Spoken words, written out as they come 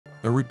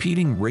A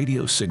repeating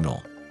radio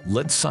signal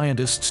led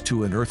scientists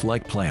to an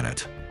Earth-like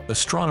planet.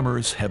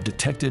 Astronomers have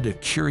detected a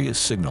curious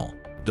signal.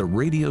 The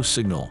radio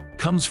signal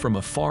comes from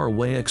a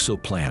faraway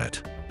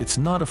exoplanet. It's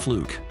not a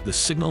fluke. The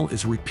signal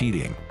is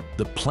repeating.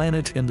 The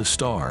planet and the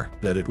star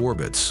that it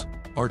orbits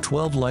are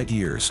 12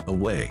 light-years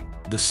away.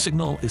 The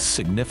signal is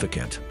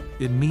significant.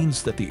 It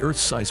means that the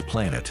Earth-sized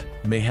planet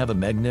may have a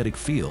magnetic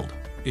field.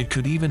 It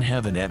could even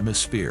have an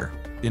atmosphere.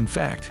 In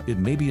fact, it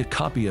may be a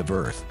copy of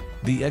Earth.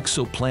 The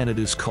exoplanet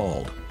is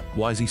called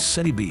Jansky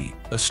Very Large Array.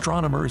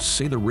 Astronomers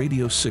say the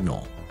radio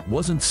signal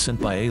wasn't sent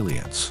by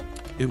aliens.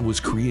 It was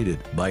created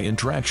by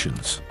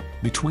interactions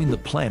between the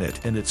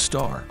planet and its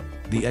star.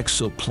 The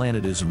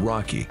exoplanet is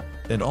rocky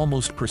and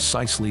almost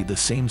precisely the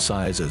same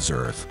size as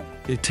Earth.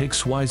 It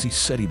takes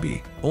Jansky Very Large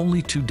Array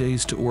only 2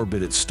 days to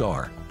orbit its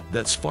star.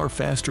 That's far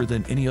faster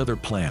than any other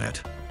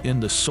planet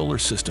in the solar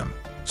system.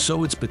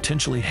 So it's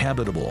potentially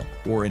habitable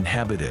or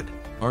inhabited.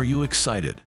 Are you excited?